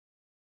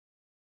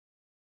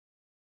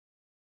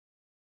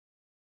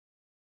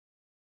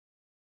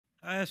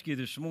I ask you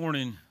this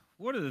morning,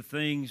 what are the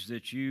things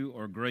that you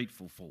are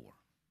grateful for,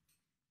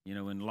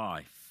 in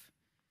life?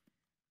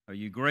 Are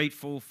you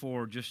grateful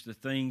for just the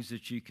things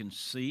that you can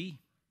see?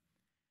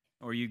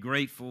 Are you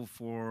grateful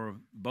for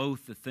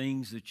both the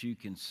things that you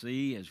can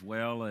see as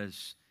well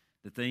as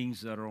the things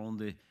that are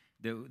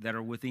that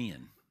are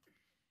within?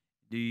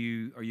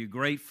 Are you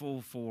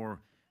grateful for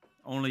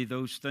only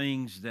those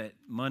things that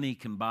money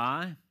can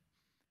buy?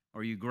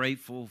 Are you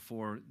grateful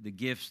for the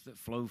gifts that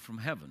flow from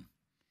heaven?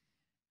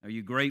 Are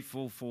you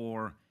grateful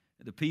for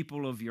the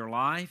people of your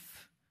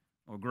life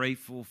or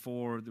grateful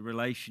for the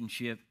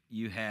relationship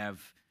you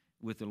have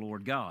with the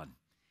Lord God?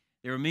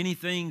 There are many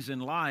things in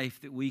life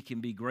that we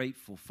can be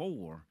grateful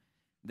for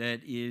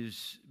that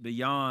is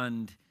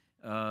beyond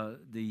from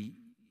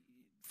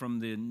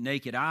the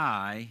naked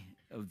eye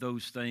of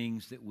those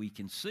things that we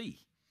can see.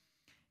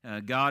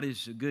 God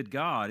is a good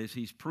God, as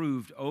He's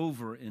proved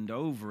over and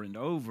over and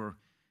over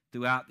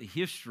throughout the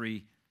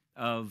history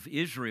of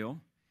Israel,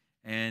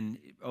 and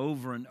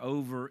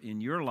over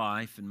in your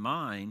life and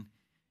mine,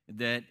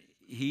 that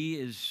He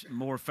is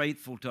more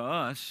faithful to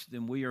us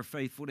than we are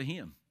faithful to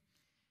Him.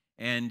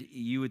 And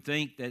you would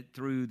think that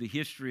through the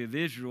history of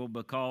Israel,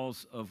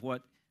 because of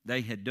what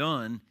they had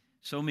done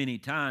so many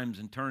times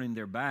in turning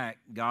their back,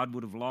 God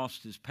would have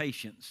lost His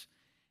patience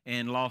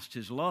and lost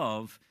His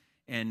love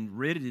and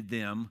ridded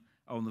them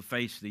on the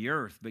face of the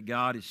earth. But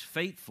God is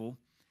faithful,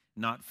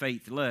 not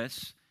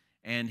faithless,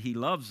 and He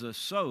loves us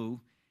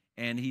so.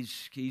 And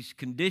he's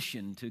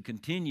conditioned to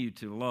continue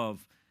to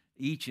love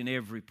each and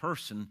every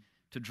person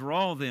to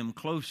draw them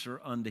closer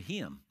unto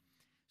Him.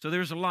 So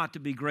there's a lot to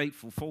be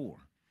grateful for,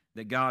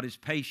 that God is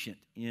patient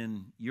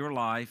in your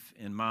life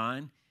and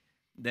mine,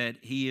 that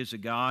He is a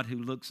God who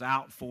looks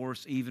out for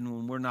us even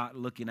when we're not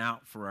looking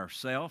out for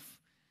ourselves,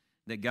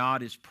 that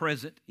God is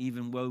present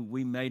even though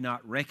we may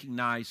not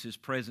recognize His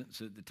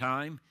presence at the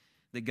time,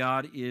 that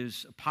God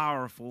is a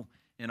powerful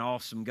and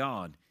awesome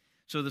God.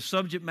 So the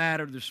subject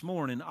matter this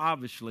morning,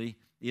 obviously,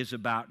 is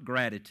about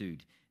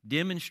gratitude,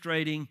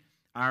 demonstrating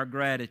our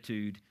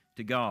gratitude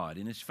to God.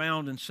 And it's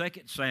found in 2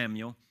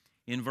 Samuel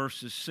in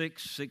verses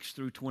 6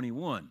 through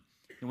 21.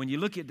 And when you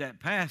look at that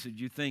passage,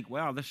 you think,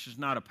 wow, this is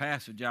not a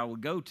passage I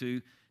would go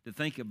to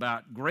think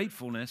about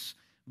gratefulness.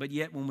 But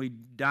yet when we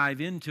dive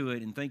into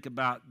it and think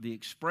about the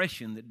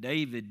expression that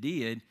David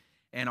did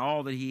and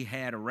all that he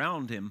had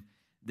around him,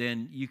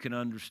 then you can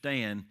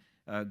understand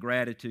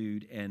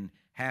gratitude and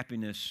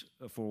happiness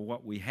for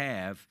what we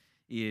have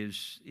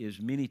is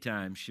many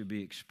times should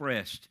be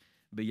expressed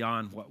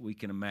beyond what we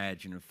can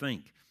imagine or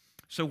think.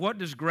 So what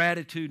does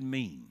gratitude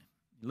mean?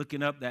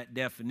 Looking up that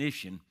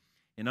definition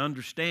and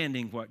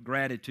understanding what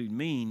gratitude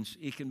means,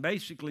 it can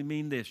basically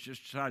mean this,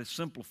 just to try to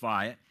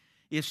simplify it.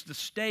 It's the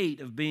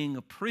state of being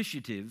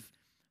appreciative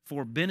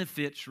for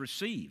benefits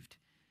received.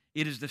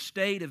 It is the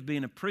state of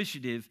being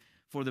appreciative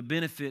for the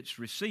benefits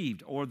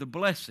received or the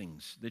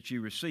blessings that you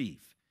receive.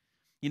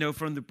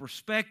 From the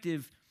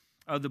perspective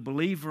of the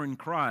believer in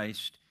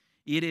Christ,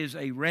 it is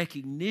a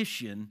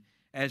recognition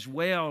as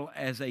well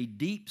as a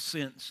deep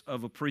sense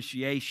of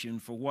appreciation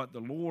for what the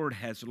Lord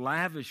has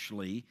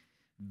lavishly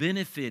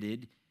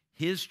benefited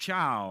His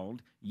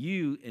child,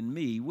 you and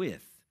me,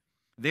 with.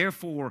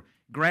 Therefore,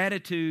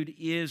 gratitude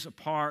is a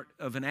part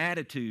of an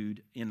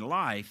attitude in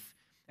life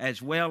as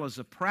well as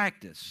a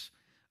practice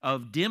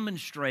of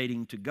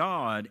demonstrating to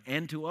God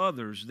and to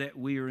others that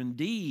we are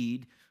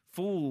indeed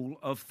full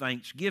of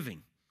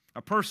thanksgiving.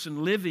 A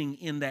person living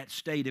in that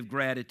state of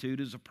gratitude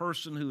is a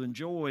person who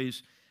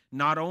enjoys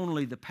not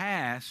only the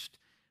past,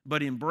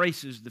 but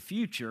embraces the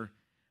future.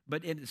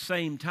 But at the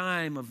same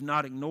time of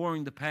not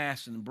ignoring the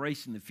past and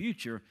embracing the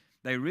future,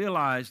 they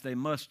realize they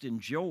must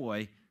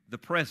enjoy the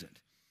present.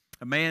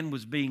 A man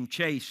was being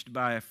chased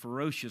by a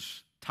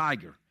ferocious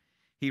tiger.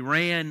 He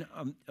ran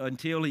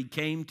until he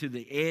came to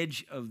the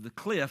edge of the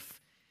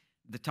cliff.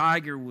 The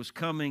tiger was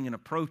coming and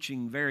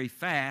approaching very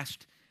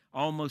fast,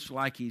 almost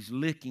like he's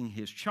licking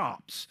his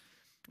chops.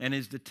 And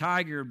as the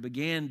tiger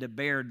began to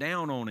bear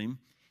down on him,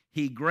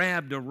 he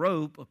grabbed a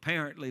rope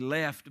apparently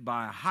left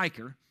by a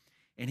hiker,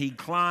 and he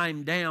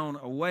climbed down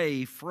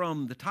away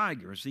from the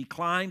tiger. As he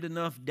climbed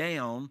enough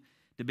down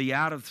to be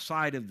out of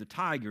sight of the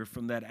tiger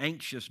from that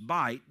anxious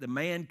bite, the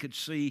man could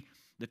see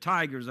the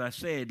tiger, as I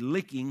said,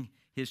 licking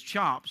his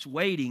chops,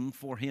 waiting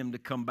for him to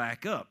come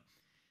back up.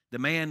 The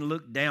man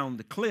looked down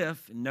the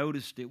cliff and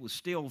noticed it was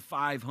still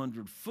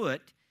 500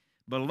 foot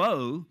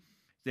below.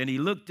 Then he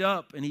looked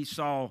up and he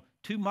saw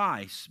two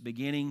mice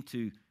beginning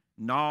to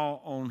gnaw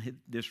on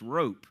this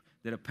rope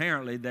that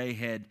apparently they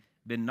had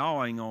been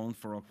gnawing on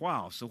for a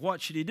while. So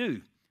what should he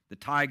do? The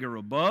tiger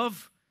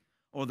above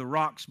or the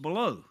rocks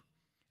below?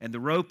 And the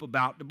rope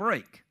about to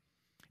break.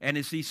 And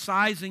as he's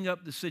sizing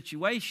up the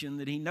situation,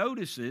 that he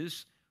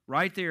notices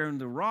right there in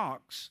the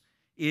rocks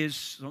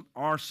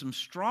are some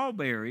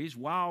strawberries,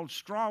 wild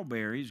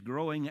strawberries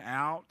growing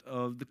out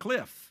of the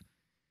cliff.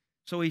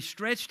 So he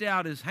stretched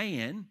out his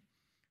hand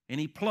and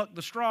he plucked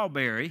the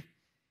strawberry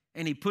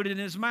and he put it in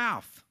his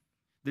mouth.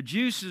 The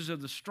juices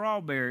of the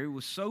strawberry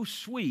was so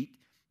sweet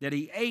that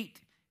he ate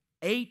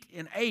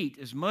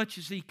as much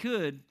as he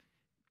could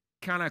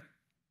kind of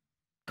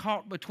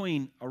caught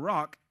between a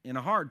rock and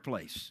a hard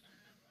place.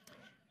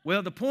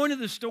 Well, the point of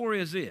the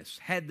story is this.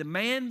 Had the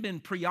man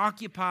been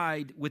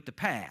preoccupied with the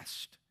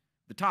past,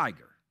 the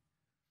tiger,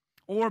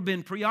 or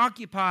been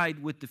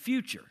preoccupied with the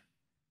future,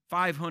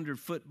 500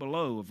 foot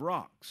below of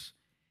rocks,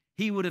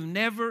 he would have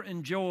never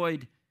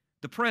enjoyed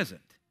the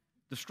present,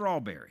 the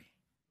strawberry.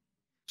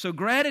 So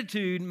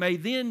gratitude may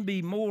then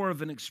be more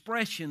of an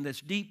expression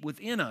that's deep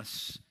within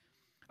us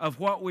of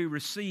what we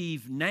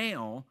receive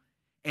now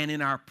and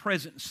in our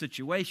present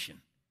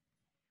situation.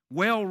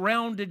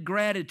 Well-rounded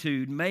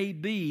gratitude may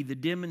be the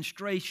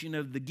demonstration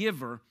of the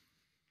giver,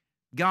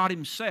 God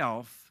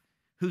Himself,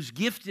 who's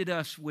gifted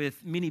us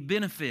with many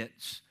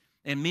benefits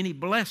and many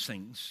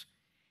blessings,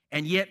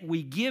 and yet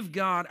we give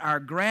God our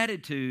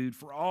gratitude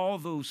for all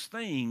those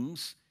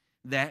things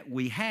that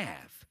we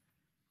have.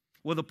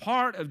 Well, the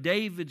part of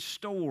David's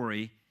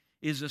story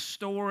is a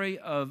story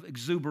of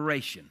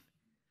exuberation,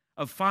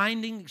 of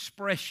finding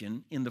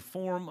expression in the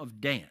form of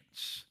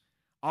dance,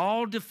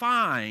 all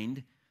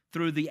defined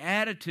through the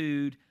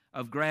attitude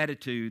of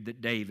gratitude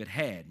that David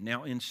had.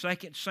 Now, in 2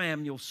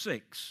 Samuel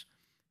 6,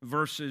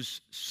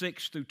 verses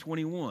 6 through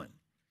 21,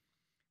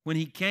 when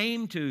he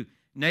came to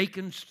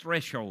Nachon's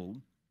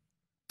threshold,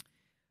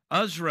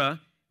 Uzzah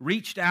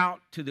reached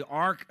out to the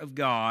ark of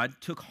God,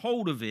 took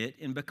hold of it,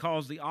 and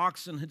because the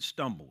oxen had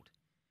stumbled.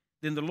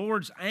 Then the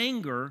Lord's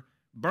anger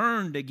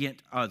burned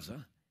against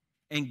Uzzah,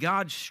 and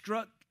God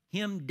struck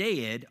him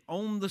dead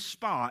on the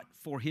spot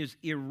for his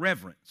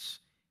irreverence,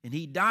 and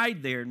he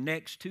died there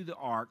next to the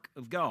ark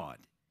of God.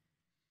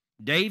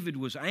 David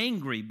was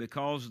angry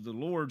because of the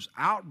Lord's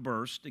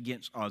outburst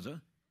against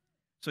Uzzah,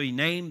 so he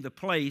named the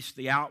place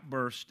the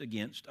outburst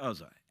against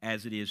Uzzah,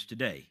 as it is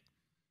today.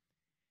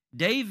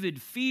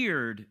 David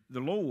feared the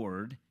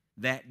Lord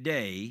that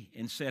day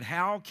and said,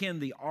 "How can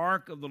the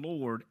ark of the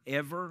Lord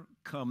ever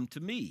come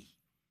to me?"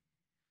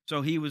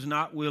 So he was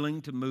not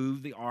willing to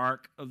move the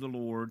ark of the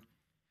Lord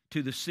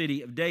to the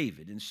city of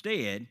David.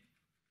 Instead,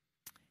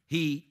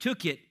 he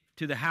took it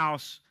to the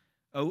house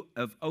of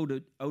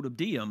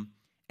Obadiah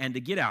and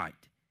the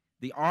Gittite.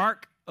 The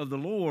ark of the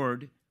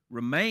Lord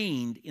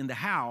remained in the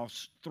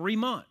house 3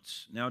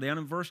 months. Now down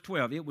in verse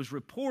 12, it was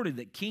reported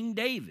that King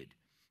David,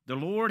 the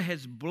Lord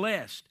has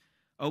blessed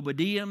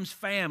Obadiah's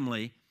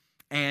family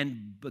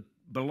and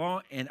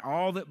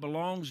all that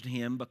belongs to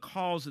him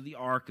because of the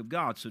ark of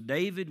God. So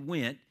David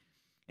went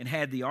and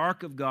had the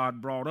ark of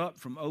God brought up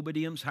from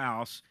Obadiah's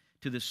house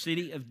to the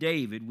city of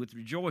David with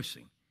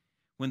rejoicing.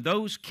 When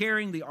those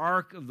carrying the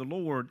ark of the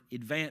Lord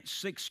advanced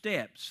 6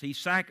 steps, he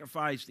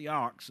sacrificed the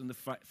ox and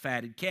the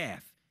fatted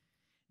calf.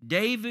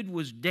 David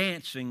was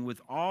dancing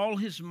with all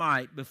his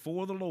might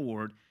before the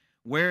Lord,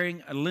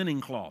 wearing a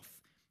linen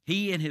cloth.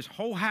 He and his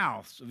whole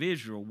house of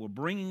Israel were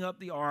bringing up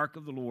the ark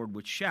of the Lord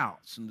with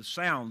shouts and the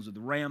sounds of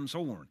the ram's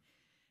horn.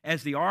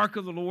 As the ark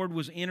of the Lord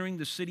was entering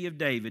the city of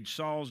David,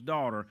 Saul's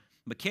daughter,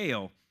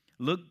 Michal,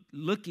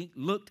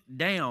 looked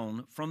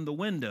down from the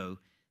window,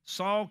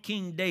 saw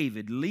King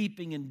David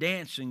leaping and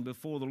dancing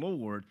before the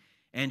Lord,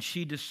 and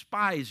she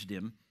despised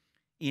him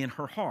in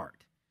her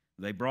heart.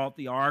 They brought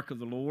the ark of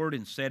the Lord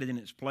and set it in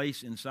its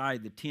place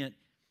inside the tent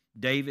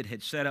David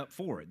had set up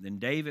for it. Then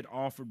David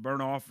offered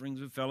burnt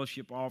offerings and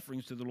fellowship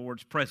offerings to the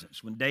Lord's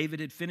presence. When David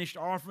had finished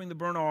offering the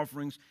burnt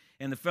offerings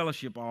and the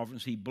fellowship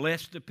offerings, he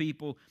blessed the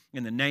people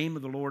in the name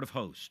of the Lord of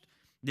hosts.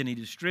 Then he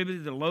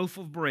distributed a loaf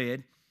of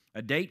bread,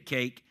 a date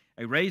cake,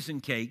 a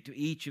raisin cake to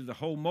each of the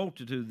whole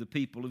multitude of the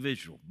people of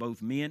Israel,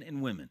 both men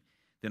and women.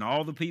 Then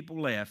all the people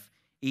left,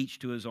 each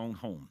to his own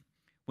home.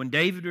 When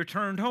David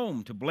returned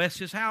home to bless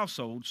his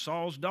household,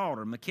 Saul's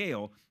daughter,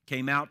 Michal,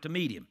 came out to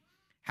meet him.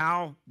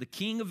 "How the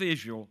king of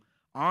Israel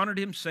honored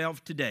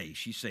himself today,"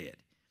 she said.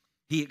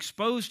 "He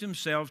exposed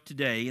himself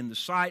today in the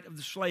sight of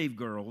the slave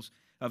girls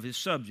of his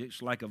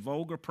subjects like a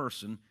vulgar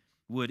person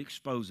would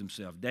expose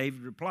himself."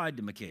 David replied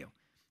to Michal,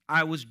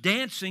 "I was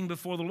dancing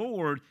before the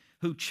Lord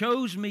who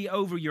chose me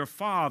over your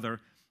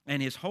father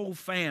and his whole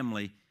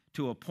family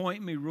to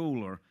appoint me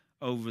ruler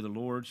over the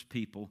Lord's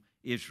people,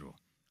 Israel.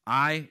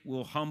 I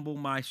will humble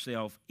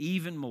myself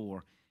even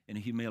more and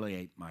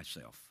humiliate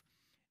myself."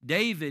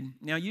 David,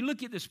 now you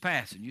look at this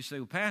passage, you say,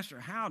 "Well,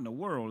 Pastor, how in the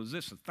world is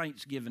this a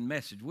Thanksgiving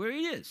message?" Well, it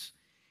is.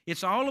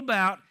 It's all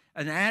about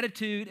an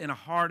attitude and a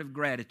heart of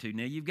gratitude.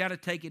 Now, you've got to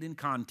take it in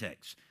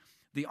context.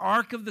 The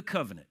Ark of the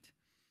Covenant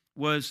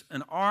was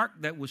an ark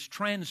that was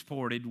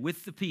transported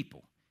with the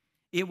people.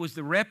 It was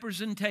the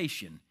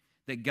representation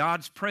that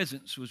God's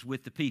presence was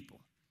with the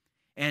people.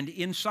 And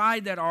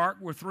inside that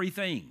ark were 3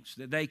 things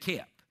that they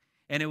kept,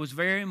 and it was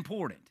very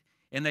important.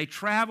 And they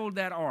traveled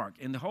that ark.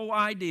 And the whole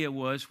idea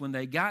was when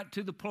they got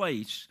to the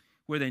place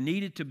where they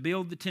needed to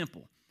build the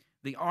temple,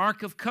 the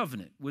Ark of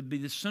Covenant would be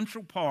the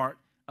central part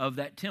of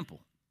that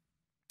temple.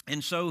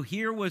 And so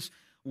here was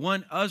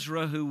one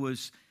Uzzah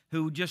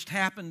who just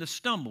happened to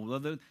stumble.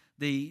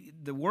 The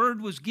word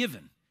was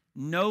given.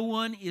 No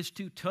one is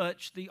to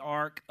touch the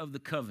Ark of the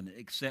Covenant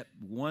except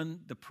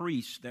the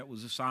priest that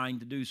was assigned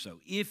to do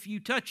so. If you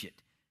touch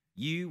it,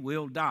 you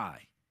will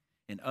die.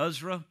 And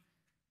Uzzah,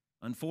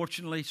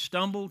 unfortunately,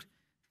 stumbled,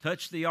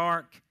 touched the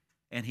ark,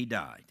 and he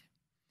died.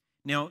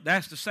 Now,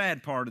 that's the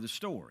sad part of the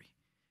story.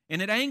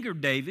 And it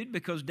angered David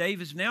because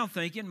David's now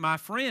thinking, my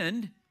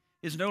friend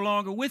is no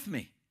longer with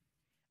me.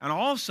 And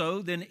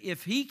also, then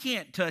if he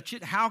can't touch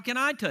it, how can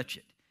I touch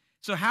it?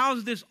 So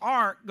how's this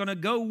ark going to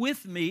go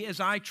with me as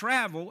I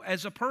travel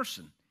as a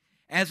person,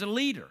 as a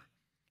leader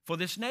for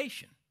this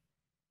nation?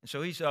 And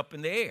so he's up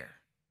in the air.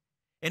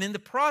 And in the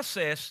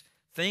process,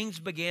 things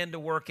began to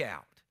work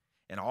out.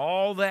 And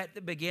all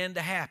that began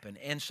to happen.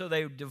 And so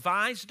they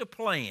devised a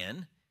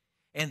plan,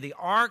 and the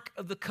Ark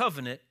of the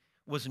Covenant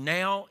was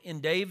now in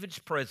David's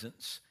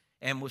presence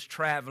and was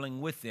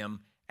traveling with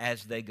them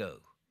as they go.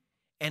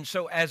 And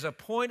so as a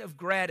point of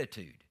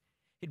gratitude,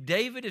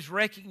 David is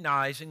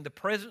recognizing the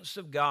presence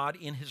of God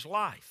in his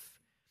life.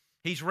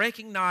 He's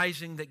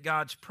recognizing that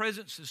God's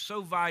presence is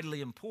so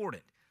vitally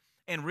important.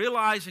 And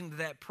realizing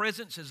that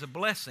presence is a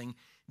blessing,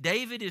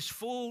 David is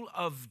full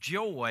of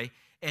joy,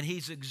 and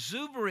he's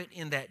exuberant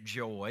in that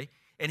joy,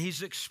 and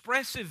he's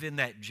expressive in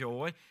that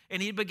joy,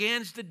 and he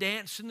begins to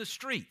dance in the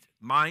street,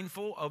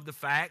 mindful of the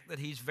fact that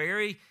he's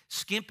very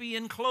skimpy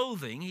in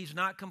clothing. He's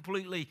not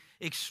completely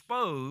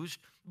exposed,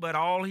 but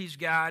all he's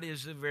got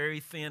is a very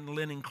thin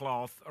linen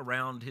cloth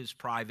around his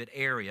private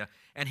area,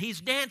 and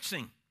he's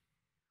dancing.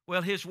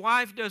 Well, his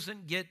wife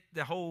doesn't get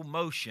the whole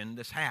motion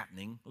that's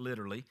happening,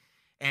 literally,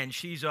 and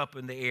she's up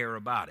in the air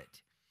about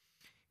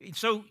it.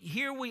 So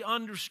here we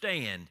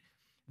understand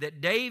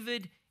that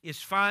David is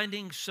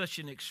finding such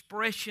an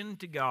expression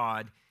to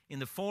God in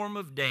the form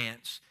of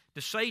dance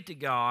to say to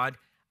God,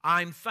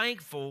 I'm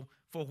thankful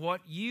for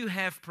what you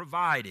have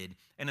provided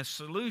and a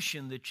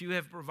solution that you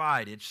have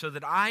provided so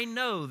that I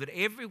know that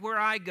everywhere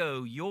I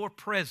go, your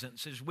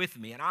presence is with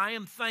me. And I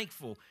am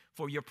thankful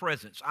for your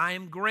presence. I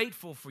am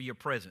grateful for your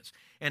presence.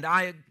 And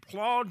I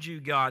applaud you,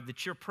 God,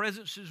 that your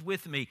presence is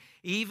with me,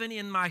 even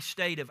in my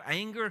state of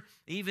anger,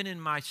 even in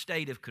my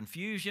state of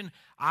confusion.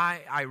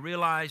 I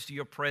realize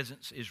your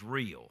presence is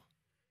real.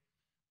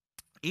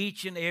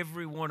 Each and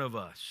every one of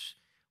us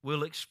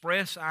will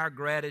express our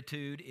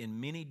gratitude in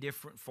many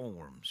different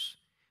forms,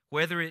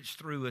 whether it's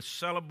through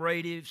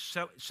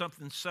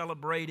something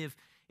celebrative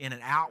in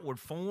an outward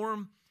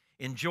form,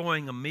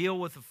 enjoying a meal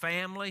with a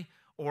family,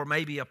 or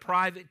maybe a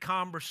private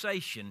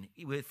conversation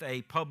with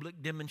a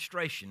public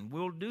demonstration.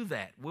 We'll do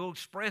that. We'll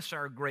express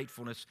our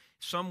gratefulness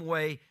some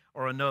way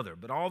or another.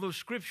 But although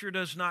Scripture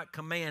does not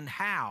command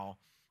how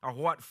or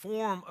what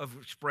form of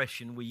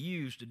expression we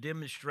use to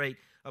demonstrate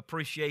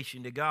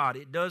appreciation to God,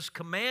 it does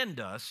command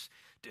us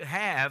to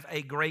have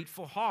a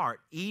grateful heart,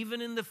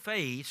 even in the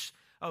face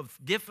of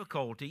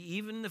difficulty,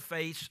 even in the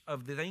face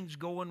of the things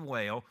going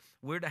well.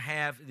 We're to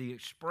have the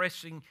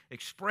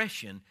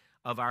expression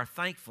of our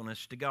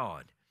thankfulness to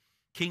God.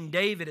 King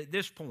David at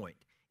this point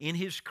in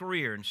his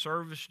career in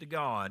service to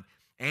God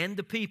and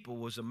the people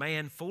was a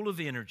man full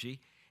of energy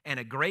and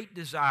a great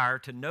desire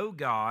to know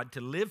God, to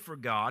live for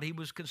God. He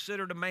was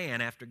considered a man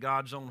after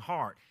God's own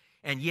heart.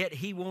 And yet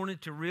he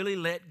wanted to really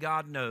let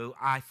God know,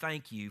 I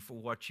thank you for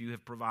what you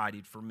have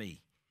provided for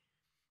me.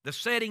 The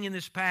setting in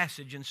this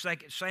passage in 2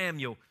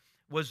 Samuel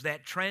was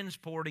that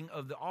transporting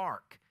of the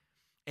ark.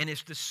 And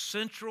it's the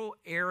central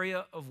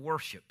area of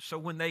worship. So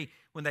when they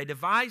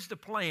devised a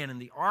plan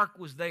and the ark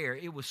was there,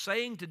 it was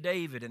saying to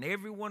David and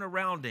everyone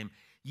around him,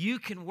 you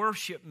can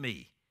worship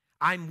me.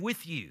 I'm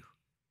with you.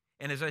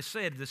 And as I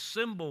said, the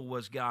symbol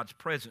was God's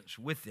presence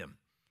with them.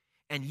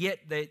 And yet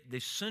the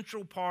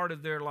central part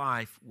of their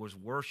life was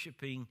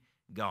worshiping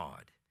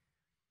God.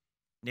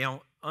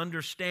 Now,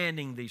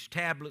 understanding these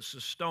tablets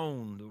of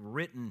stone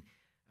written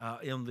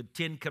in the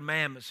 10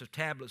 Commandments of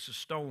tablets of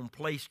stone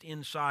placed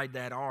inside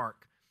that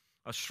ark,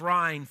 a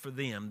shrine for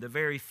them. The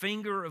very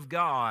finger of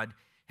God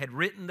had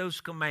written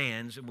those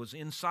commands and was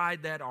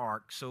inside that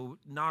ark. So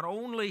not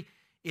only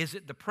is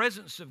it the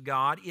presence of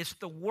God, it's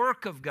the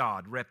work of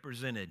God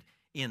represented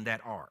in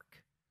that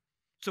ark.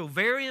 So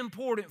very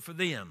important for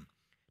them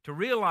to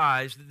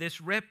realize that this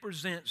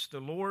represents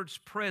the Lord's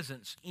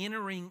presence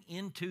entering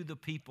into the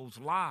people's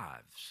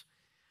lives.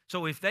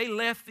 So if they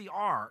left the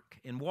ark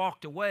and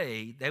walked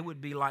away, they would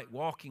be like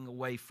walking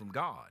away from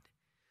God.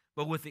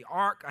 But with the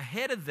ark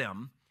ahead of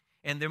them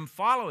and them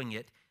following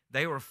it,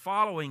 they were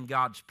following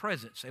God's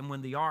presence. And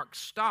when the ark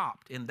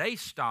stopped and they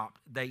stopped,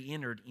 they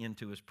entered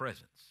into his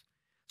presence.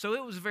 So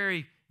it was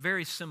very,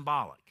 very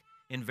symbolic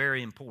and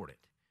very important.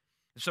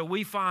 So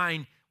we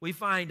find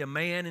a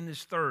man in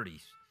his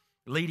 30s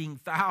leading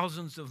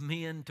thousands of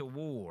men to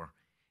war,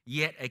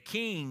 yet a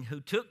king who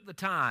took the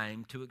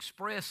time to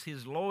express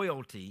his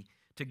loyalty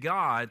to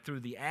God through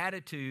the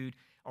attitude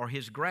or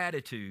his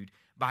gratitude.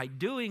 By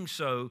doing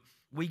so,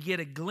 we get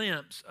a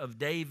glimpse of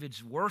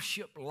David's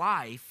worship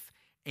life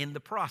in the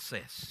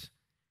process.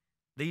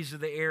 These are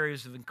the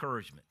areas of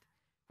encouragement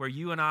where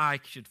you and I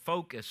should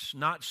focus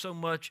not so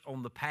much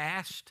on the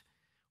past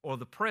or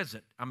the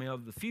present,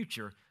 of the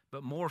future,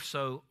 but more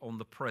so on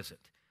the present,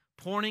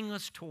 pointing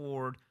us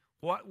toward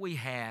what we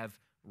have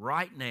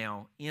right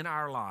now in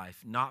our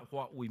life, not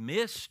what we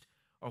missed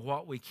or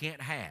what we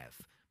can't have,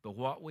 but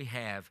what we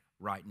have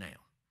right now.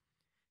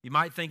 You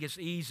might think it's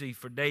easy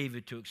for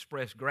David to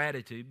express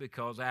gratitude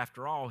because,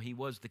 after all, he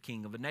was the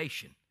king of a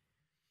nation.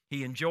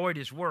 He enjoyed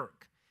his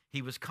work.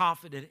 He was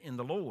confident in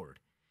the Lord.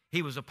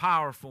 He was a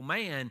powerful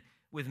man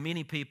with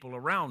many people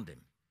around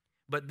him.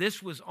 But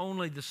this was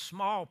only the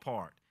small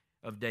part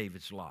of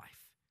David's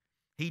life.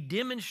 He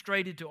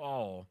demonstrated to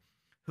all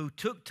who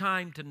took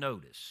time to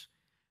notice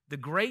the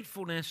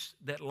gratefulness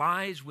that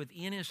lies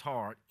within his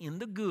heart in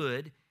the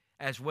good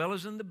as well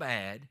as in the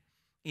bad,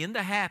 in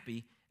the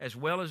happy as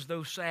well as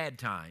those sad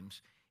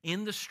times,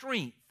 in the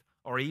strength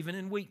or even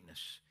in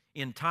weakness,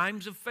 in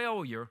times of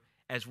failure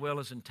as well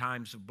as in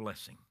times of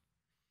blessing.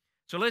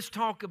 So let's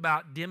talk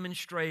about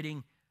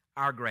demonstrating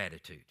our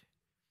gratitude.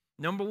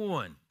 Number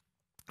one,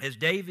 as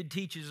David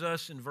teaches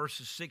us in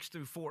verses 6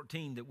 through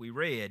 14 that we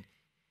read,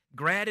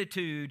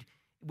 gratitude,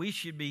 we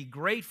should be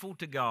grateful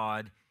to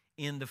God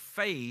in the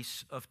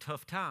face of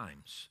tough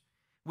times.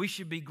 We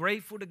should be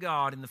grateful to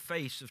God in the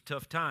face of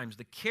tough times.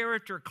 The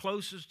character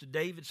closest to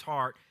David's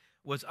heart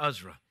was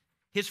Uzzah,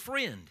 his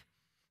friend.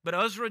 But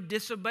Uzzah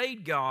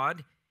disobeyed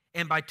God,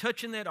 and by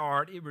touching that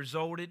ark, it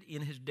resulted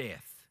in his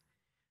death.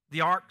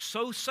 The ark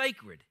so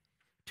sacred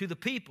to the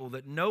people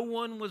that no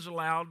one was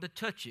allowed to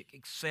touch it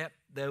except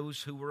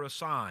those who were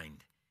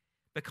assigned,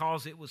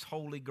 because it was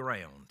holy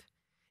ground.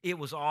 It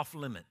was off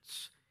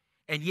limits.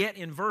 And yet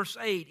in verse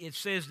 8, it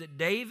says that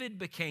David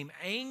became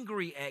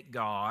angry at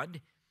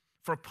God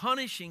for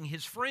punishing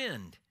his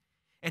friend.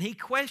 And he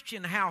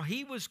questioned how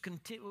he was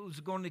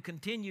going to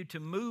continue to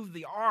move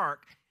the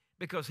ark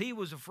because he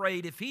was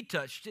afraid if he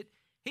touched it,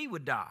 he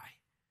would die.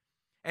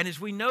 And as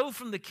we know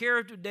from the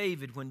character of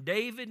David, when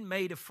David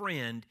made a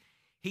friend,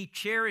 he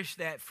cherished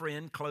that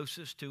friend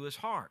closest to his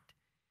heart.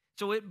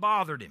 So it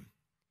bothered him.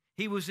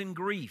 He was in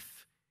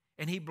grief,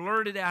 and he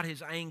blurted out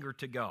his anger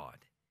to God.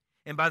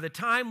 And by the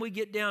time we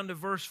get down to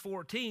verse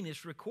 14,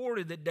 it's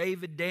recorded that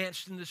David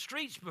danced in the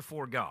streets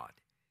before God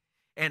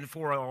and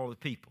for all the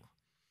people.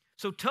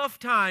 So tough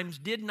times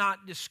did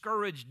not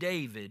discourage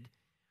David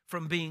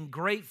from being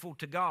grateful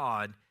to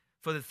God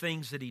for the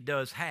things that he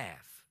does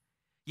have.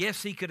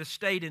 Yes, he could have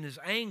stayed in his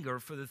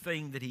anger for the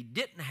thing that he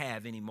didn't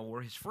have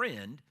anymore, his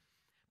friend,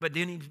 but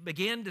then he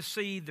began to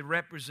see the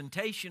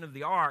representation of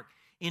the ark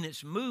in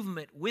its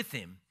movement with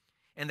him,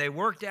 and they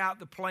worked out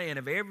the plan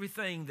of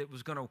everything that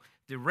was going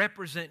to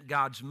represent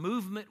God's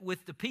movement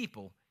with the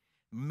people,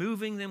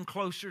 moving them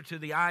closer to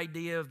the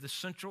idea of the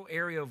central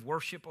area of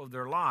worship of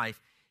their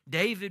life.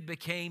 David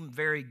became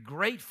very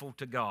grateful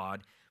to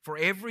God for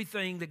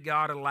everything that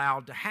God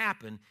allowed to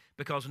happen,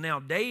 because now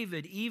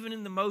David, even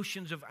in the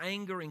motions of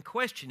anger and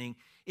questioning,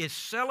 is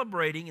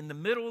celebrating in the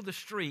middle of the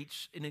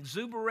streets in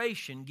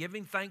exuberation,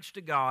 giving thanks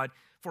to God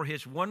for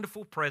his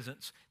wonderful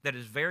presence that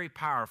is very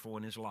powerful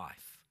in his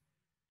life.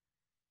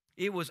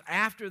 It was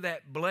after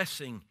that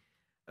blessing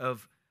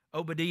of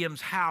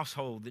Obadiah's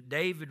household that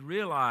David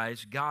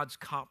realized God's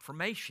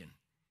confirmation.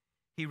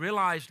 He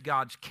realized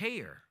God's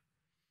care.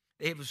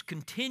 It was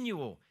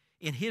continual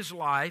in his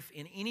life,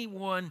 in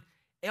anyone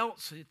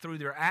else through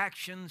their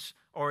actions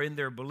or in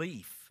their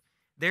belief.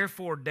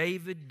 Therefore,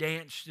 David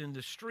danced in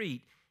the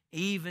street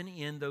even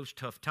in those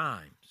tough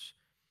times.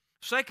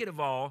 Second of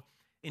all,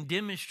 in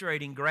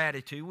demonstrating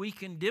gratitude, we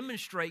can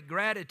demonstrate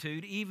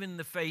gratitude even in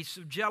the face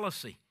of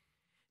jealousy.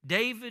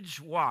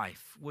 David's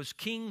wife was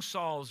King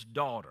Saul's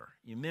daughter.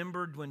 You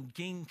remembered when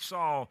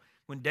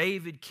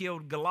David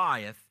killed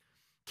Goliath,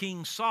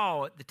 King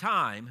Saul at the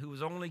time, who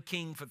was only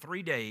king for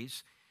 3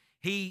 days,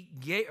 he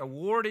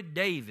awarded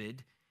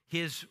David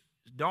his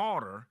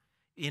daughter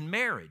in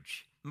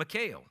marriage,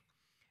 Michal.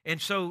 And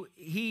so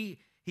he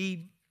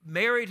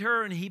married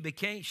her, and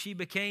she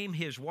became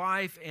his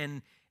wife,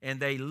 and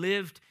they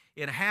lived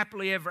in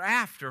happily ever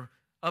after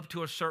up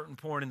to a certain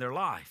point in their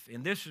life.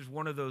 And this is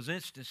one of those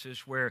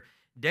instances where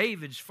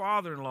David's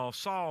father-in-law,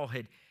 Saul,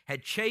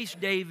 had chased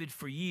David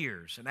for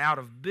years, and out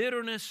of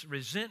bitterness,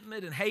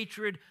 resentment, and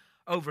hatred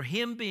over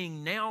him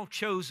being now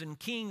chosen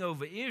king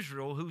over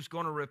Israel, who's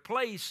going to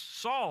replace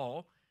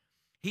Saul,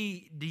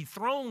 he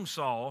dethroned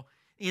Saul.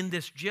 In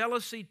this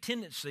jealousy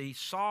tendency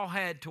Saul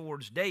had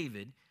towards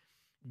David,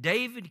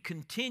 David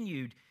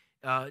continued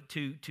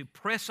to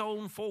press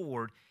on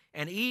forward,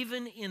 and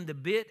even in the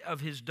bit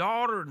of his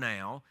daughter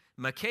now,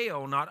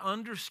 Michal, not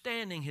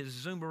understanding his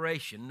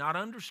exuberation, not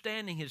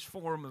understanding his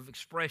form of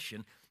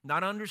expression,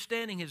 not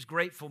understanding his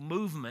grateful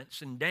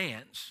movements and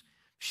dance,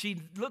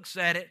 she looks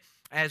at it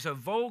as a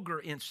vulgar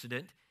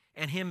incident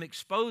and him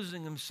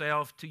exposing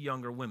himself to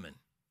younger women.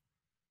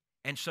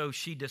 And so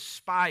she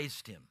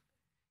despised him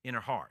in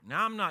her heart.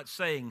 Now, I'm not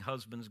saying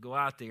husbands go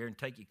out there and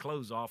take your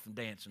clothes off and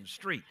dance in the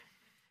street.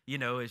 You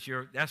know,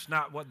 that's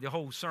not what the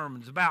whole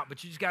sermon's about,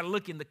 but you just got to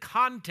look in the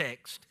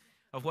context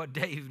of what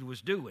David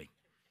was doing.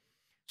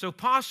 So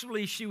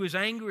possibly she was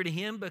angry to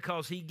him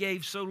because he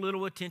gave so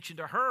little attention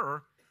to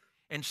her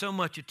and so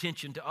much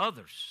attention to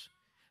others.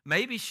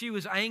 Maybe she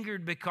was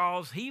angered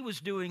because he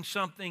was doing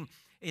something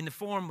in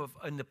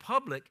the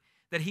public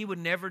that he would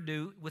never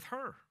do with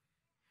her.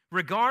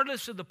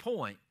 Regardless of the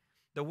point,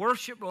 the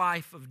worship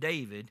life of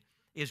David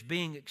is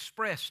being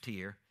expressed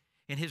here,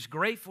 and his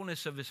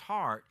gratefulness of his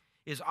heart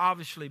is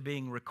obviously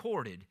being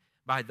recorded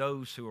by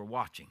those who are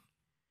watching.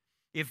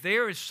 If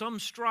there is some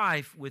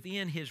strife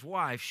within his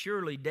wife,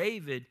 surely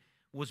David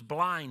was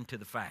blind to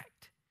the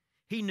fact.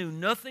 He knew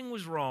nothing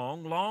was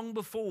wrong long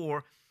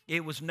before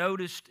it was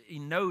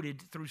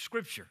noted through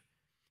Scripture.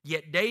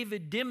 Yet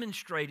David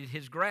demonstrated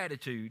his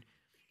gratitude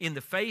in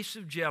the face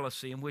of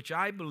jealousy, in which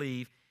I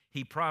believe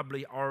he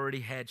probably already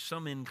had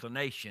some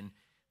inclination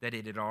that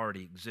it had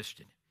already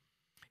existed.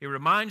 It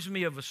reminds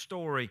me of a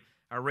story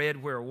I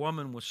read where a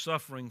woman was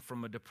suffering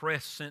from a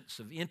depressed sense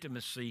of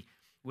intimacy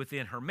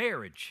within her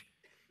marriage.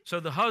 So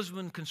the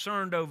husband,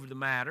 concerned over the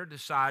matter,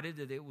 decided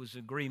that it was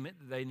agreement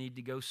that they need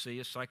to go see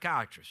a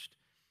psychiatrist.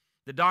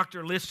 The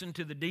doctor listened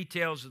to the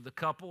details of the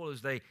couple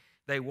as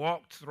they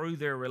walked through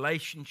their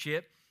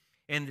relationship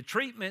and the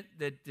treatment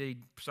that the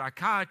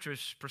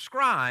psychiatrist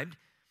prescribed,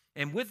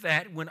 and with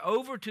that went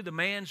over to the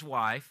man's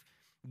wife,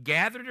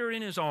 gathered her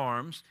in his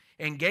arms,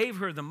 and gave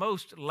her the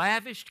most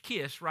lavish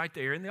kiss right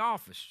there in the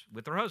office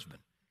with her husband.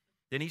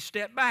 Then he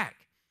stepped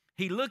back.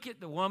 He looked at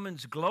the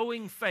woman's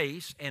glowing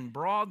face and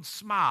broad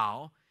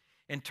smile,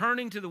 and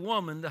turning to the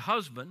woman, the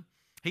husband,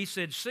 he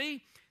said,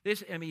 see,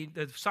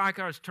 the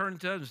psychiatrist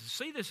turned to us and said,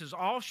 see, this is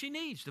all she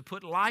needs to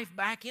put life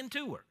back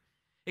into her.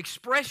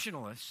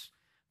 Expressionless,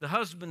 the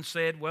husband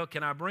said, well,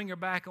 can I bring her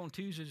back on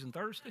Tuesdays and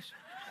Thursdays?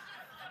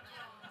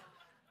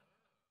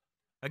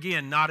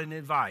 Again, not an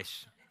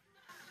advice.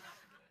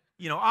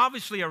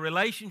 Obviously a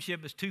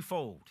relationship is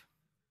twofold.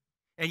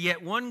 And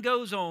yet one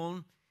goes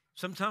on,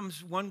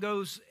 sometimes one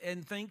goes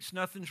and thinks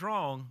nothing's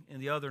wrong,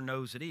 and the other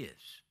knows it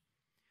is.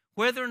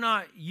 Whether or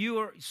not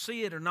you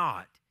see it or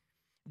not,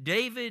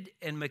 David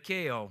and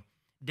Michal,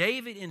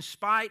 David, in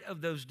spite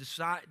of those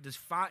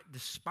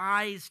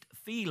despised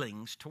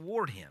feelings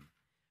toward him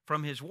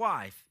from his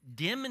wife,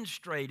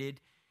 demonstrated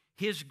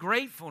his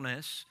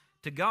gratefulness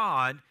to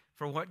God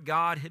for what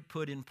God had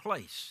put in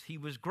place. He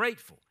was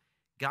grateful.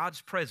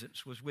 God's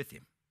presence was with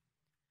him.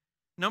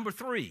 Number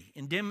 3,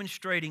 in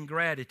demonstrating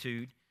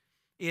gratitude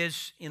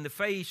is in the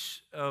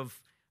face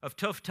of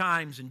tough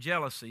times and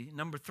jealousy.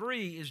 Number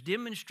 3 is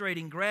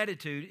demonstrating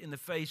gratitude in the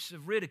face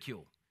of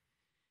ridicule.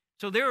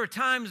 So there are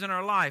times in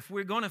our life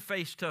we're going to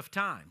face tough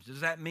times.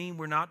 Does that mean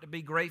we're not to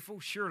be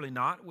grateful? Surely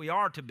not. We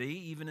are to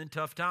be, even in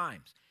tough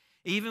times.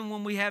 Even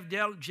when we have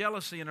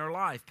jealousy in our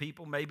life,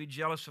 people may be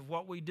jealous of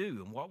what we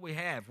do and what we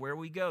have, where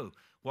we go,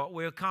 what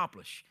we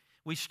accomplish.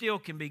 We still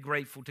can be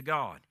grateful to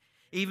God.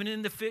 Even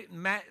in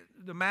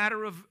the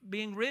matter of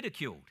being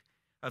ridiculed,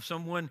 of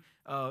someone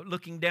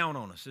looking down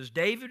on us. As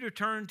David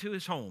returned to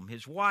his home,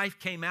 his wife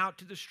came out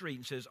to the street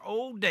and says,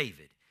 "Oh,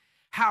 David,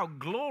 how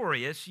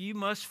glorious you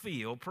must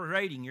feel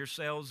parading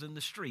yourselves in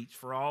the streets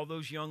for all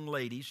those young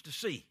ladies to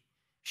see,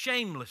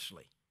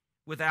 shamelessly,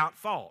 without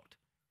fault,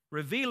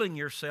 revealing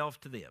yourself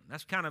to them."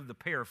 That's kind of the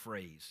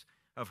paraphrase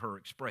of her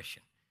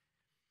expression.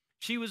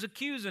 She was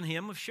accusing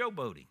him of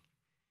showboating.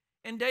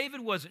 And David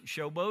wasn't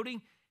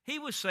showboating. He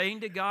was saying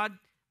to God,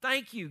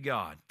 "Thank you,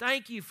 God.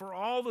 Thank you for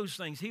all those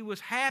things." He was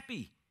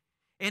happy.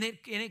 And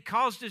it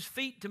caused his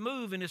feet to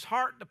move and his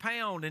heart to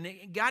pound. And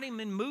it got him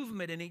in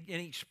movement, and he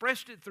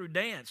expressed it through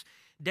dance.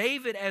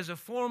 David, as a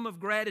form of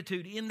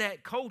gratitude in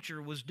that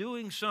culture, was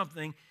doing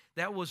something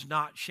that was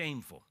not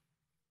shameful.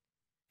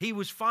 He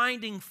was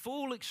finding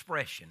full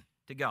expression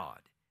to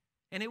God,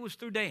 and it was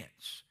through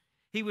dance.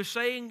 He was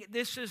saying,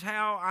 this is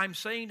how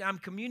I'm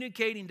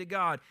communicating to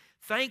God,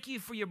 thank you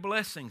for your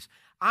blessings.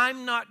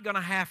 I'm not going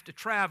to have to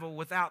travel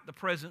without the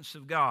presence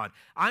of God.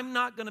 I'm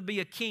not going to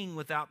be a king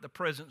without the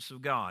presence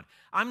of God.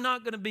 I'm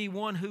not going to be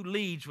one who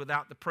leads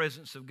without the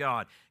presence of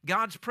God.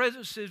 God's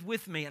presence is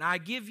with me, and I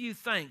give you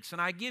thanks,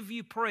 and I give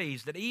you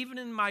praise that even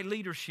in my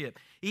leadership,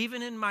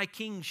 even in my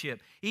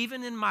kingship,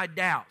 even in my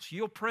doubts,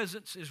 your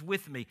presence is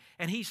with me.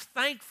 And he's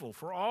thankful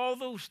for all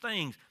those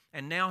things,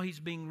 and now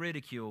he's being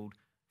ridiculed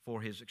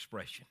for his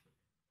expression.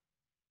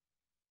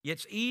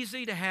 It's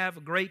easy to have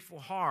a grateful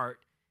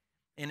heart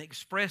and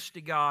express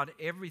to God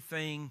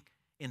everything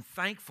in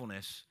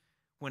thankfulness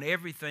when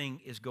everything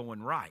is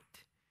going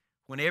right,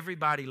 when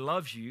everybody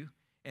loves you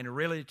and are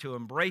ready to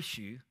embrace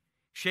you,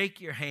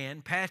 shake your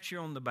hand, pat you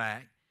on the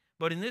back.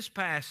 But in this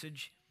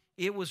passage,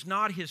 it was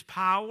not his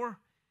power,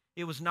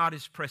 it was not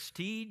his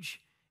prestige,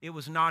 it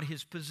was not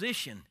his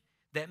position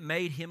that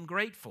made him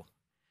grateful.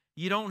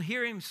 You don't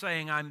hear him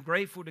saying, "I'm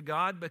grateful to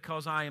God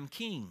because I am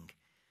king."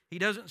 He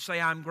doesn't say,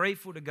 "I'm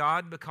grateful to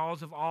God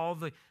because of all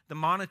the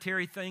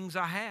monetary things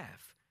I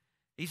have."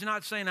 He's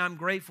not saying, "I'm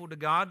grateful to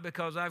God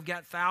because I've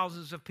got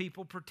thousands of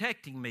people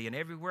protecting me, and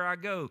everywhere I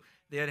go,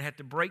 they'd have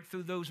to break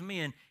through those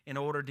men in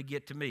order to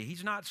get to me."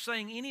 He's not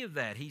saying any of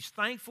that. He's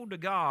thankful to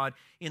God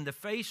in the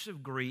face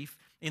of grief,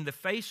 in the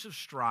face of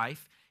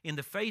strife, in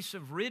the face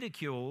of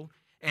ridicule,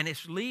 and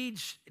it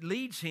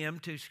leads him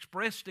to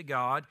express to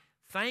God,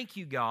 "Thank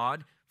you,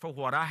 God, for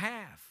what I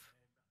have."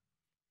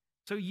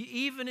 So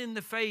even in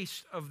the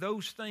face of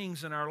those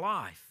things in our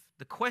life,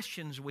 the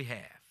questions we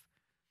have,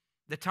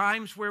 the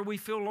times where we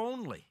feel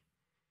lonely,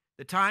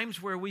 the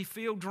times where we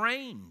feel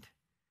drained,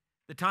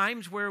 the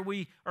times where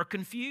we are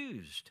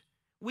confused,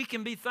 we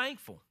can be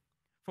thankful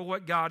for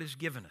what God has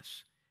given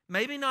us.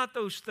 maybe not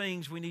those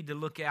things we need to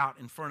look out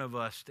in front of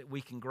us that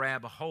we can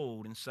grab a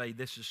hold and say,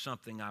 this is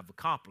something I've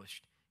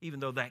accomplished, even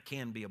though that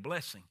can be a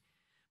blessing.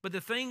 But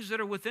the things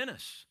that are within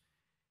us.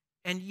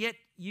 And yet,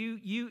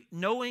 you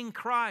knowing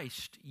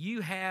Christ,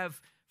 you have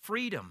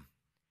freedom.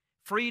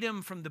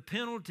 Freedom from the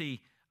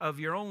penalty of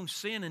your own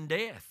sin and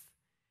death.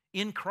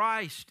 In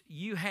Christ,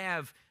 you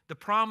have the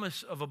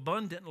promise of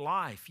abundant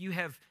life. You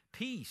have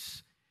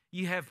peace.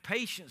 You have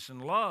patience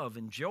and love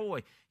and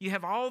joy. You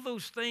have all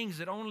those things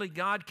that only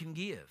God can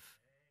give.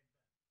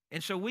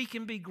 And so we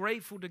can be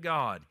grateful to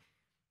God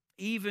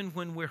even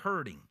when we're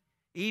hurting,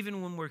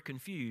 even when we're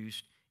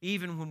confused,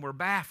 even when we're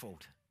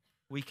baffled.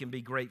 We can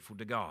be grateful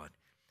to God.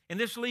 And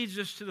this leads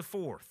us to the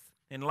fourth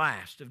and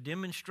last of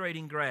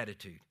demonstrating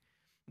gratitude.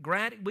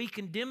 We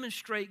can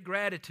demonstrate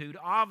gratitude,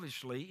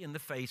 obviously, in the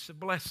face of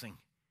blessing.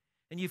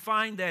 And you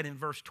find that in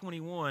verse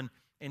 21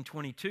 and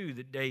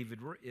 22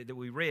 that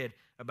we read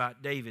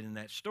about David in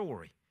that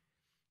story.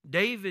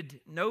 David,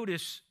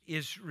 notice,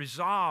 is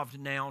resolved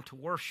now to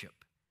worship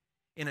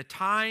in a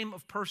time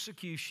of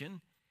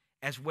persecution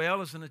as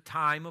well as in a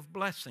time of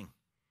blessing.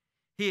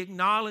 He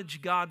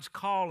acknowledged God's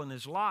call in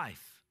his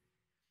life.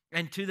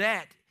 And to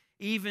that,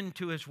 even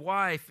to his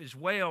wife as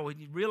well,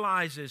 he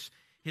realizes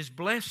his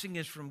blessing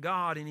is from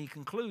God, and he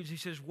concludes, he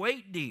says,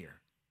 wait, dear.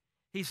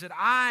 He said,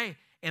 I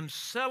am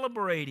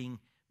celebrating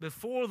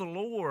before the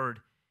Lord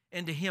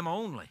and to him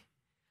only.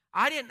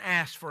 I didn't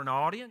ask for an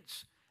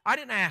audience. I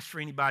didn't ask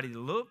for anybody to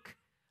look.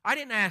 I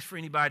didn't ask for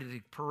anybody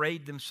to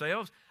parade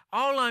themselves.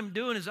 All I'm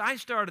doing is I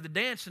started the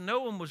dance and no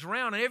one was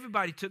around and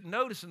everybody took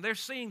notice and they're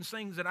seeing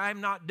things that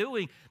I'm not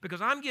doing because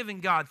I'm giving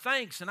God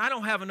thanks and I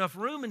don't have enough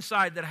room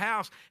inside that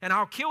house and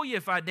I'll kill you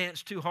if I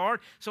dance too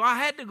hard. So I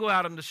had to go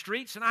out on the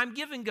streets and I'm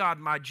giving God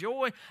my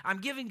joy. I'm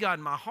giving God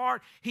my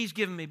heart. He's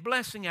given me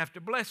blessing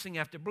after blessing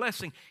after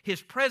blessing. His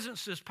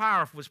presence is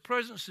powerful. His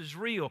presence is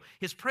real.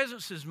 His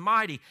presence is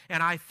mighty.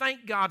 And I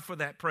thank God for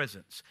that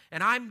presence.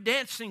 And I'm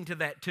dancing to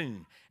that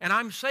tune. And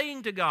I'm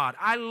saying to God,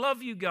 I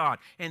love you, God,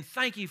 and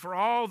thank you for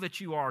all that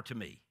you are to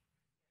me.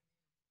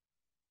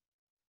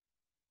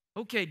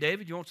 Okay,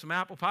 David, you want some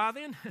apple pie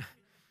then?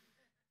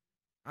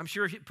 I'm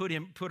sure he put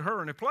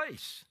her in her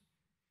place.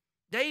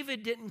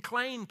 David didn't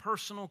claim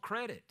personal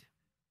credit.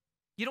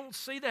 You don't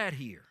see that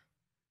here.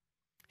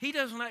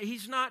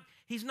 He's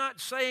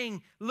not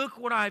saying, look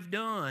what I've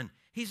done.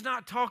 He's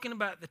not talking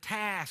about the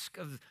task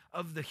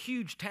of the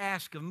huge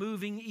task of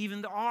moving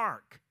even the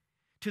ark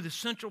to the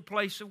central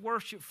place of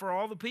worship for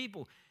all the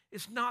people.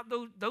 It's not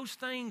those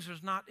things are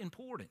not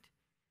important.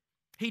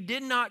 He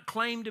did not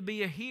claim to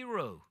be a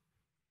hero.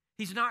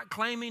 He's not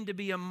claiming to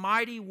be a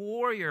mighty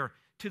warrior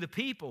to the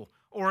people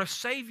or a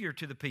savior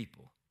to the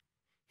people.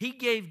 He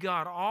gave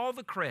God all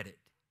the credit.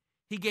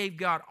 He gave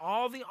God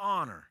all the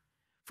honor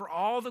for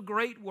all the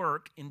great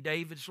work in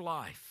David's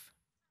life.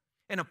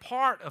 And a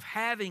part of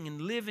having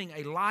and living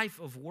a life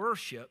of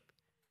worship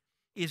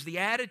is the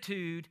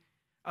attitude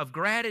of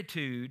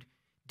gratitude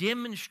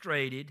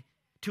demonstrated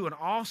to an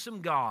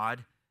awesome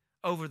God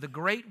over the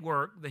great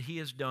work that he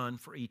has done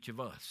for each of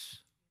us.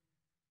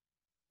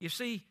 You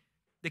see,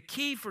 the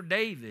key for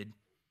David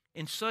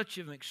in such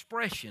an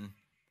expression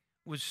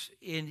was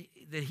in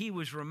that he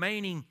was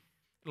remaining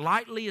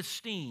lightly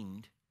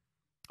esteemed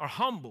or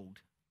humbled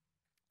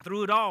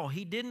through it all.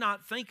 He did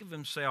not think of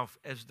himself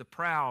as the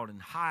proud and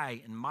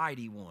high and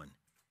mighty one.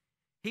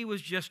 He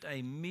was just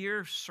a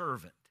mere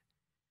servant,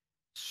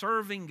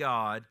 serving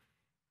God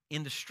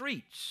in the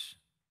streets,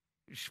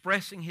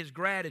 expressing his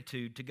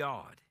gratitude to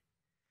God.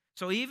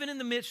 So even in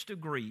the midst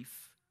of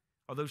grief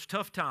or those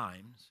tough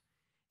times,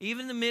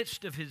 even in the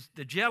midst of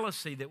the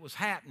jealousy that was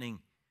happening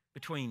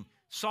between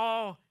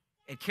Saul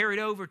and carried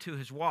over to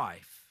his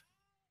wife,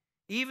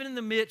 even in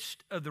the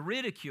midst of the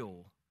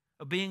ridicule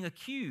of being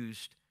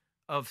accused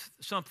of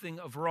something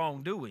of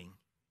wrongdoing,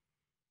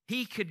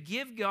 he could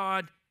give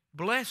God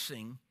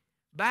blessing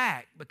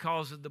back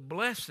because of the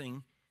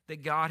blessing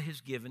that God has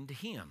given to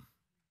him.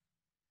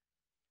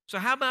 So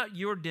how about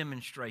your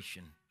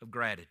demonstration of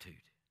gratitude?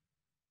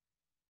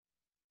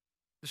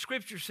 The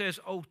scripture says,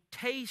 oh,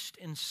 taste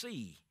and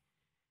see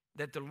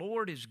that the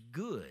Lord is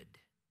good.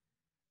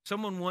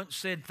 Someone once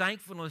said,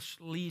 thankfulness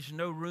leaves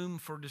no room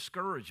for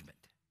discouragement.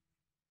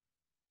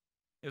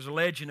 There's a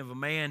legend of a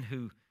man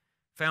who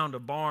found a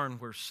barn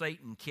where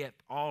Satan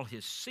kept all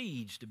his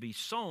seeds to be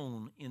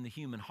sown in the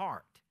human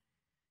heart.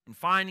 And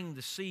finding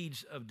the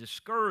seeds of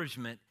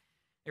discouragement,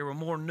 they were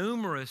more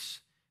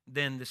numerous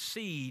than the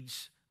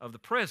seeds of the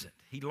present.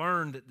 He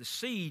learned that the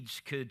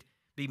seeds could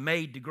be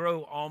made to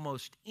grow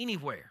almost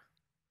anywhere.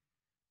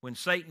 When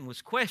Satan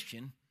was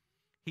questioned,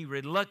 he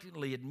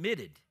reluctantly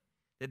admitted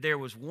that there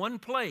was one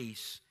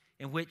place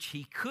in which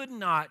he could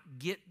not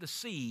get the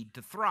seed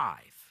to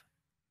thrive.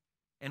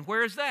 And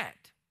where is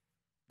that?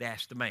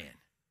 Asked the man.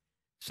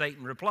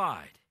 Satan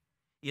replied,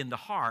 in the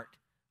heart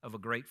of a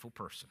grateful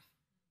person.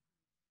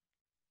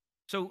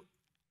 So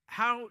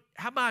how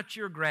about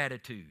your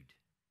gratitude,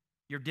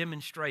 your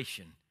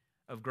demonstration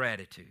of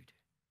gratitude?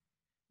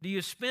 Do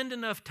you spend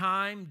enough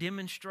time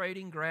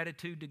demonstrating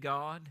gratitude to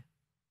God?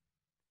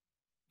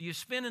 Do you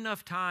spend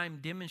enough time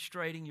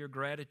demonstrating your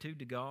gratitude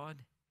to God?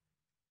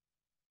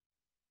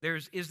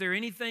 Is there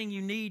anything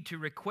you need to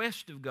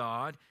request of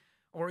God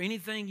or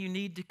anything you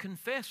need to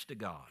confess to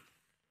God?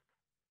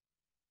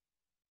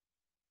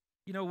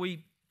 You know, we're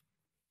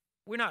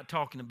not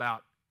talking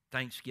about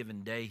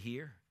Thanksgiving Day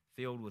here,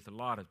 filled with a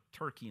lot of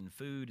turkey and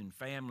food and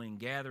family and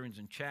gatherings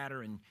and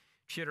chatter and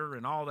chitter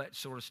and all that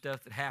sort of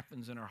stuff that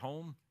happens in our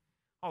home.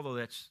 Although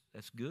that's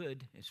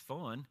good, it's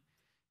fun,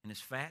 and it's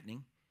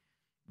fattening.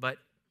 But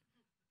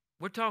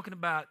we're talking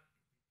about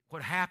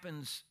what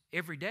happens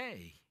every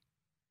day.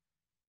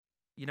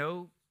 You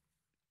know,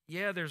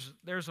 yeah,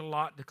 there's a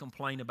lot to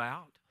complain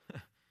about.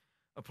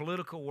 A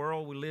political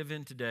world we live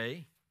in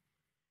today.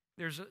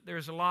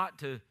 There's a lot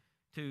to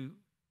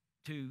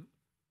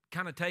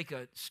kind of take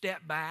a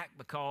step back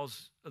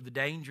because of the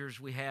dangers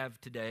we have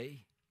today,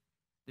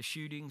 the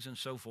shootings and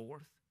so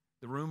forth,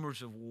 the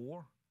rumors of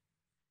war.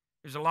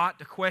 There's a lot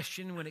to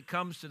question when it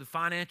comes to the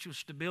financial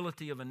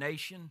stability of a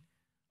nation,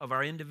 of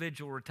our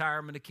individual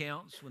retirement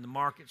accounts when the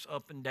market's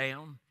up and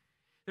down.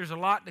 There's a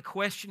lot to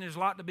question. There's a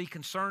lot to be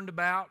concerned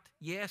about,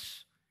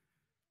 yes.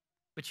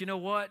 But you know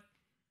what?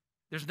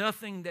 There's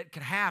nothing that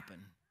could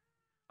happen.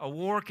 A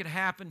war could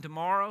happen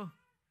tomorrow.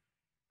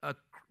 A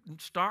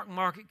stock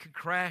market could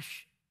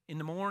crash in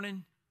the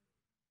morning.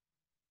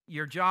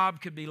 Your job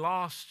could be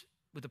lost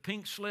with a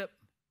pink slip.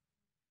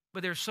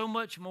 But there's so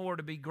much more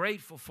to be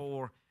grateful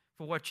for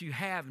what you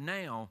have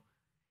now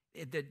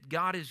that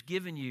God has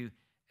given you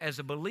as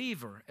a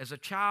believer, as a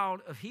child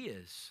of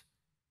His,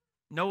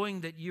 knowing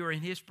that you're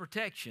in His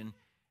protection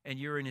and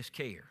you're in His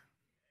care.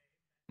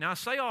 Now, I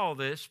say all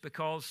this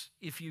because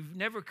if you've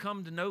never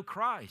come to know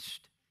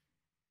Christ,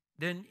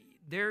 then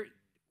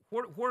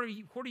what are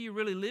you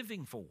really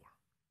living for?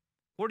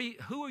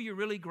 Who are you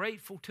really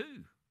grateful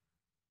to?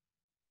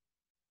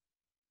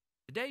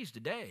 Today's the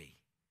day.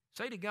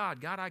 Say to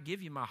God, God, I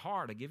give you my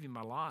heart. I give you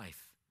my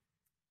life.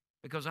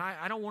 Because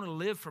I don't want to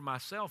live for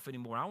myself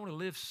anymore. I want to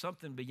live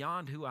something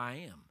beyond who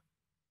I am.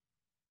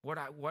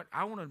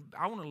 I want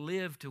to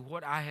live to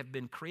what I have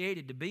been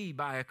created to be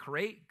by a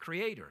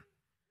creator.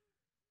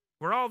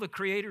 We're all the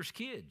Creator's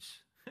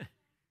kids.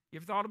 You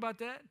ever thought about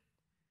that?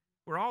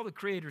 We're all the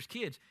Creator's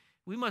kids.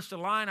 We must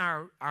align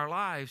our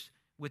lives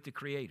with the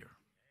Creator.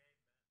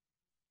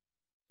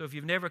 So if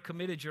you've never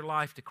committed your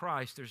life to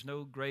Christ, there's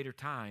no greater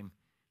time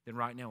than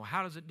right now.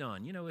 How is it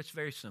done? You know, it's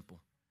very simple.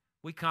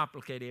 We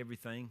complicate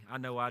everything. I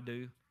know I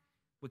do.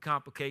 We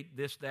complicate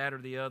this, that, or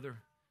the other.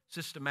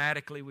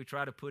 Systematically, we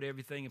try to put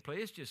everything in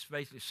place. It's just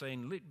basically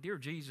saying, Dear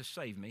Jesus,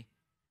 save me.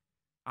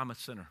 I'm a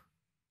sinner.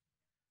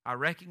 I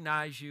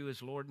recognize you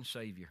as Lord and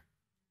Savior.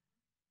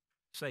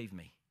 Save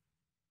me.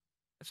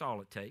 That's all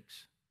it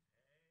takes.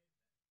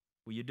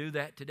 Will you do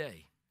that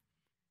today?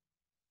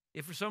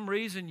 If for some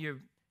reason you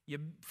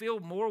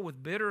feel more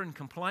with bitter and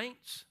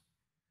complaints,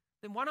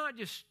 then why not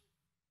just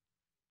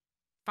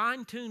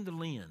fine-tune the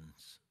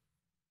lens?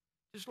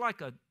 Just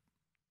like an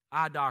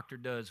eye doctor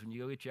does when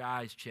you go get your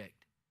eyes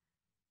checked.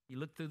 You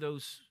look through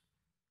those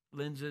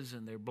lenses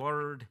and they're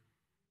blurred,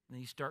 and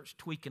he starts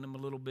tweaking them a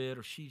little bit,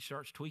 or she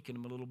starts tweaking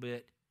them a little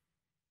bit,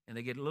 and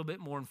they get a little bit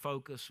more in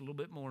focus, a little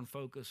bit more in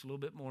focus, a little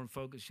bit more in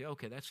focus. You say,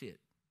 okay, that's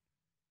it.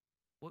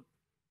 Well,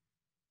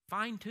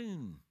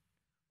 fine-tune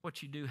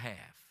what you do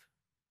have.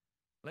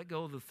 Let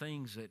go of the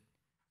things that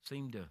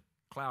seem to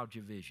cloud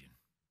your vision.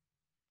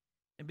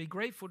 And be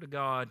grateful to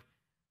God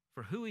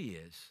for who He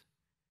is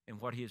and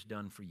what He has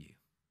done for you.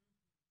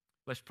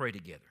 Let's pray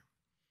together.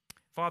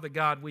 Father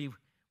God, we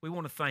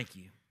want to thank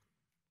you.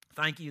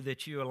 Thank you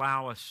that you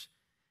allow us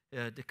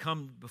to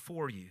come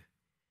before you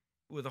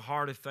with a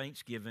heart of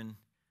thanksgiving,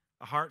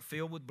 a heart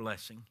filled with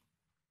blessing,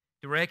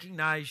 to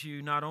recognize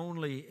you not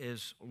only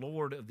as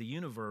Lord of the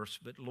universe,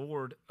 but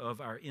Lord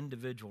of our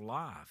individual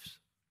lives.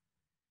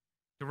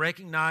 To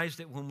recognize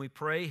that when we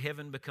pray,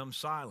 heaven becomes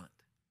silent.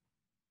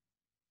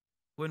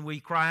 When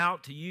we cry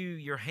out to you,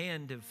 your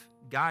hand of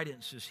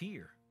guidance is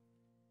here.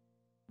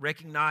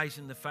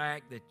 Recognizing the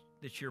fact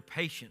that you're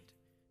patient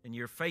and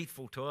you're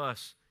faithful to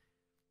us,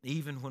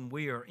 even when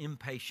we are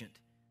impatient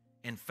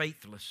and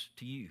faithless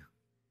to you.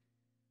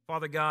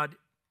 Father God,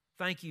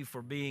 thank you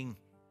for being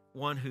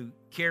one who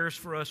cares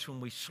for us when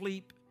we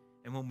sleep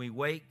and when we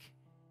wake,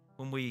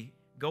 when we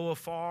go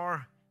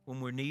afar,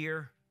 when we're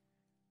near,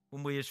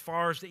 when we as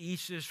far as the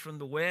east is from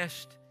the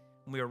west,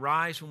 when we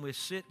arise, when we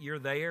sit, you're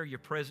there. Your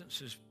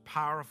presence is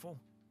powerful.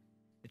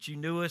 That you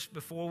knew us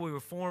before we were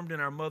formed in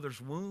our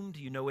mother's womb.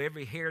 You know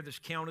every hair that's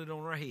counted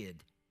on our head.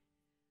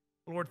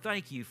 Lord,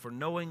 thank you for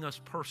knowing us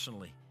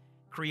personally,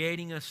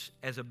 creating us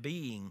as a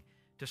being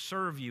to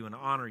serve you and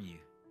honor you.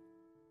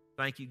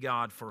 Thank you,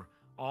 God, for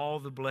all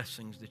the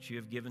blessings that you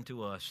have given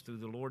to us through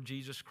the Lord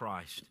Jesus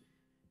Christ,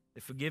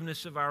 the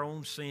forgiveness of our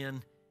own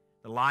sin,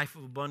 the life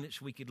of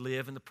abundance we could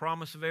live, and the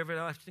promise of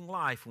everlasting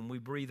life when we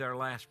breathe our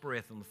last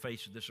breath on the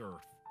face of this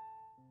earth.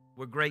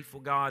 We're grateful,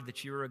 God,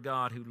 that you're a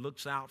God who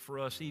looks out for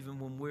us even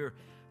when we're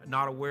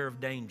not aware of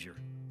danger.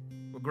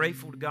 We're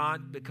grateful to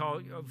God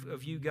because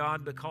of you,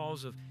 God,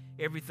 because of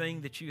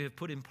everything that you have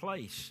put in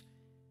place,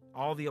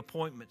 all the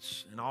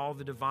appointments and all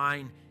the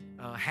divine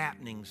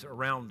happenings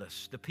around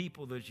us, the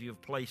people that you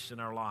have placed in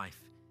our life,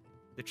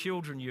 the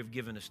children you have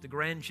given us, the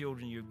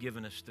grandchildren you have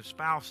given us, the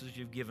spouses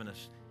you've given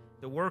us,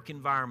 the work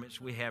environments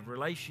we have,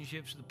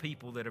 relationships with the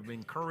people that have been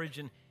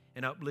encouraging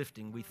and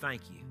uplifting. We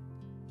thank you.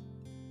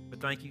 But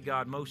thank you,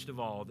 God, most of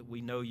all, that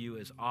we know you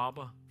as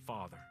Abba,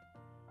 Father,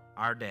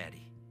 our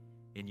Daddy.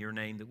 In your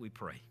name that we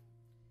pray.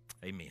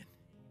 Amen.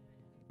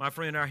 My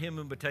friend, our hymn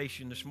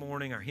invitation this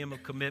morning, our hymn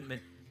of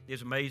commitment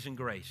is Amazing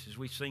Grace. As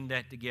we sing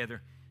that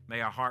together, may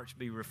our hearts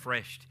be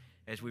refreshed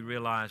as we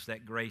realize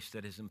that grace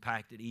that has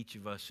impacted each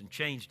of us and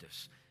changed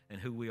us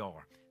and who we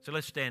are. So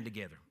let's stand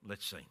together.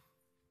 Let's sing.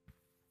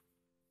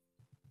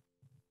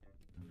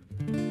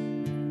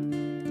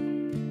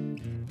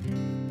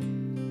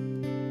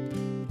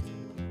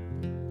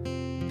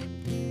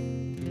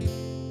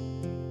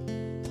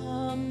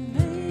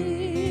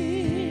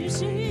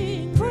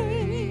 Amazing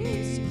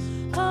grace,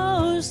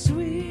 how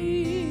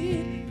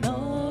sweet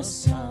the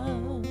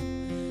sound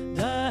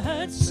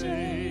that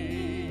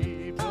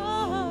saved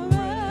a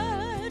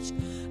wretch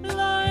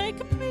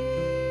like me.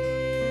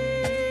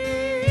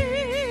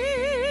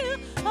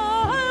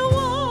 I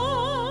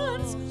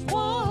once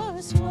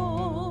was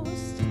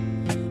lost,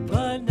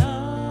 but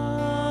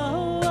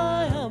now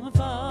I am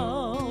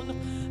found.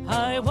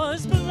 I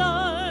was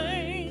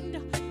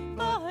blind,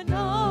 but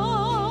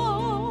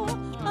now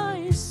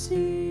I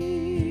see.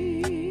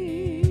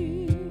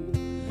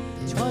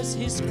 'Twas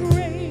His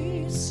grace